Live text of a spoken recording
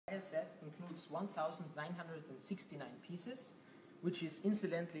set includes 1,969 pieces, which is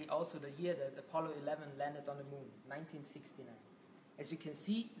incidentally also the year that Apollo 11 landed on the moon, 1969. As you can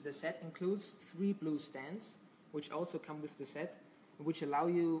see, the set includes 3 blue stands, which also come with the set, which allow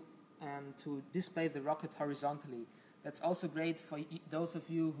you to display the rocket horizontally. That's also great for those of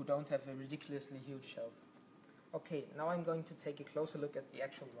you who don't have a ridiculously huge shelf. Okay, now I'm going to take a closer look at the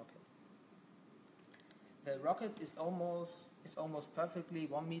actual rocket. The rocket is almost perfectly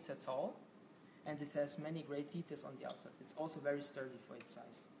 1 meter tall, and it has many great details on the outside. It's also very sturdy for its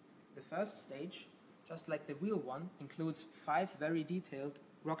size. The first stage, just like the real one, includes 5 very detailed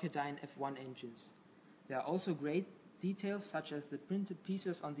Rocketdyne F1 engines. There are also great details such as the printed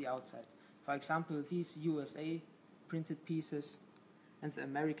pieces on the outside. For example, these USA printed pieces and the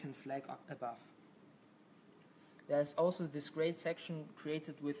American flag above. There's also this great section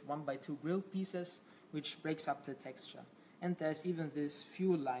created with 1x2 grill pieces, which breaks up the texture. And there's even this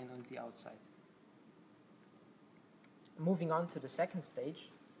fuel line on the outside. Moving on to the second stage.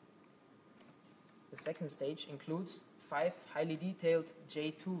 The second stage includes 5 highly detailed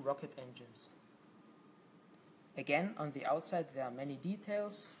J2 rocket engines. Again, on the outside there are many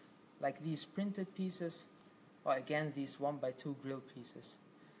details, like these printed pieces, or again these 1x2 grill pieces.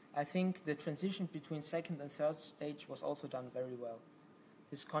 I think the transition between second and third stage was also done very well.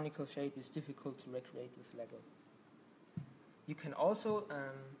 This conical shape is difficult to recreate with Lego. You can also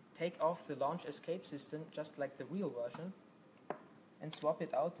take off the launch escape system just like the real version and swap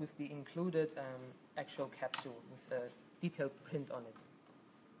it out with the included actual capsule with a detailed print on it.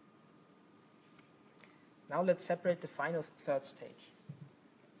 Now let's separate the final third stage.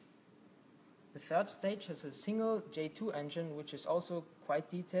 The third stage has a single J2 engine which is also quite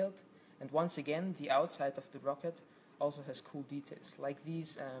detailed, and once again the outside of the rocket also has cool details, like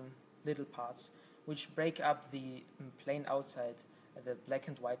these little parts, which break up the plain outside, the black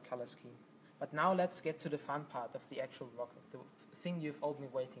and white color scheme. But now let's get to the fun part of the actual rocket, the thing you've all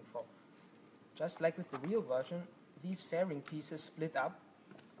been waiting for. Just like with the real version, these fairing pieces split up,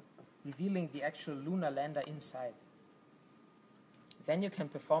 revealing the actual lunar lander inside. Then you can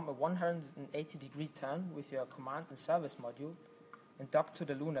perform a 180-degree turn with your command and service module and dock to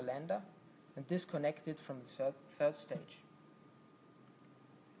the lunar lander and disconnect it from the third stage.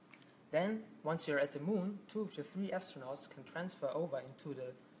 Then, once you're at the moon, 2 of the 3 astronauts can transfer over into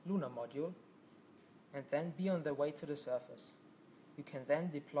the lunar module and then be on their way to the surface. You can then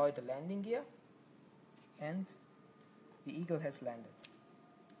deploy the landing gear, and the Eagle has landed.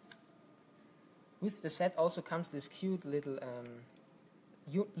 With the set also comes this cute little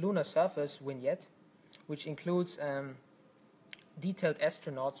lunar surface vignette, which includes detailed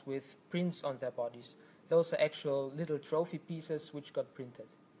astronauts with prints on their bodies. Those are actual little trophy pieces which got printed.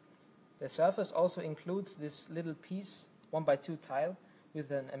 The surface also includes this little piece, 1x2 tile,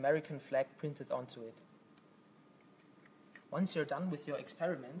 with an American flag printed onto it. Once you're done with your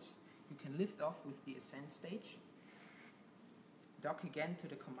experiments, you can lift off with the ascent stage, dock again to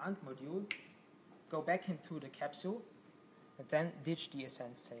the command module, go back into the capsule, and then ditch the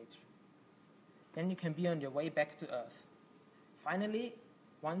ascent stage. Then you can be on your way back to Earth. Finally,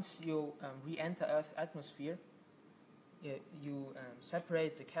 once you re-enter Earth's atmosphere, you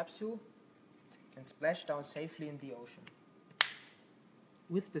separate the capsule and splash down safely in the ocean.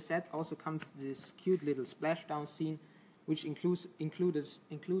 With the set also comes this cute little splashdown scene, which includes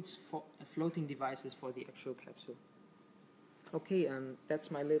floating devices for the actual capsule. Okay, that's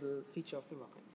my little feature of the rocket.